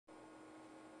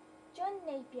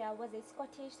John Napier was a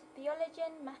Scottish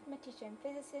theologian, mathematician,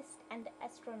 physicist and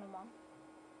astronomer.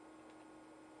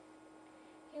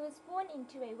 He was born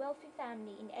into a wealthy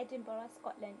family in Edinburgh,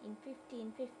 Scotland in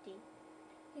 1550.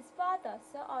 His father,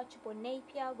 Sir Archibald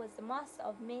Napier, was the Master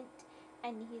of Mint,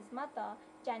 and his mother,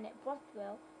 Janet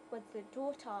Bothwell, was the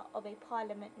daughter of a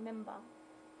Parliament member.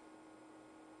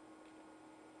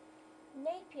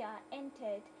 Napier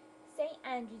entered St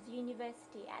Andrews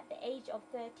University at the age of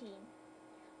 13,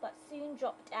 but soon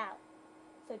dropped out,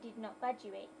 so did not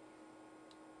graduate.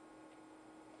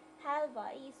 However,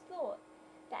 it is thought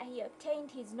that he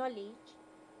obtained his knowledge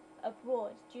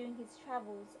abroad during his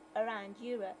travels around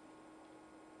Europe.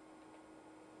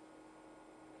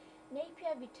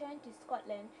 Napier returned to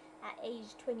Scotland at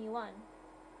age 21.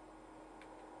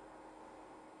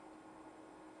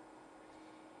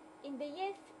 In the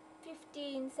year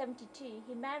 1572,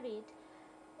 he married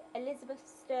Elizabeth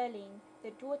Stirling,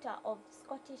 the daughter of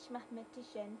Scottish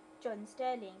mathematician John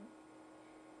Stirling,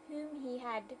 whom he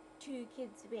had 2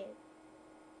 kids with.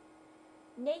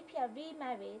 Napier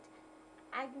remarried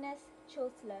Agnes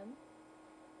Cheltenham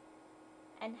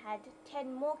and had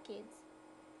 10 more kids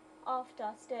after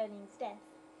Stirling's death.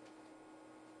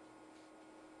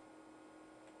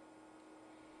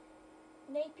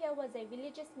 Napier was a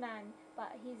religious man,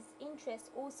 but his interests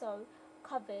also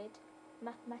covered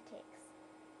mathematics.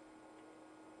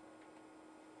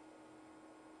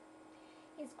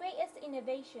 His greatest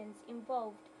innovations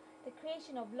involved the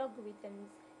creation of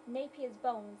logarithms, Napier's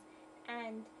bones,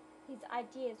 and his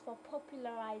ideas for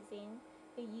popularizing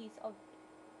the use of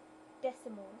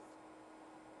decimals.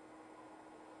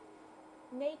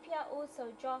 Napier also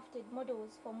drafted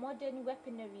models for modern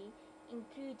weaponry,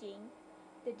 including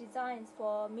the designs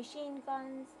for machine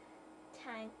guns,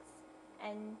 tanks,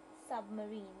 and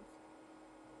submarines.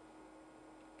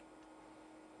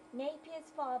 Napier's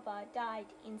father died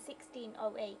in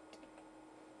 1608.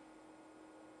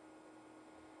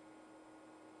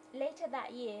 Later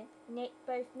that year,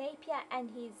 both Napier and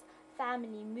his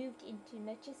family moved into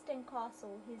Merchiston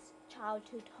Castle, his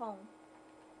childhood home.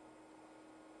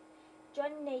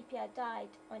 John Napier died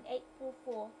on April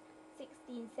 4,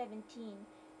 1617,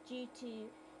 due to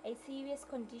a serious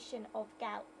condition of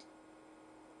gout.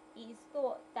 It is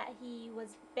thought that he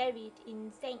was buried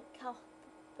in St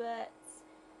Cuthbert's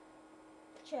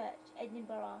Church,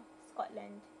 Edinburgh,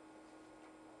 Scotland.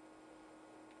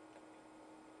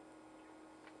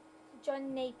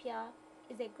 John Napier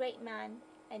is a great man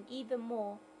and even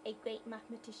more a great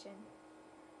mathematician.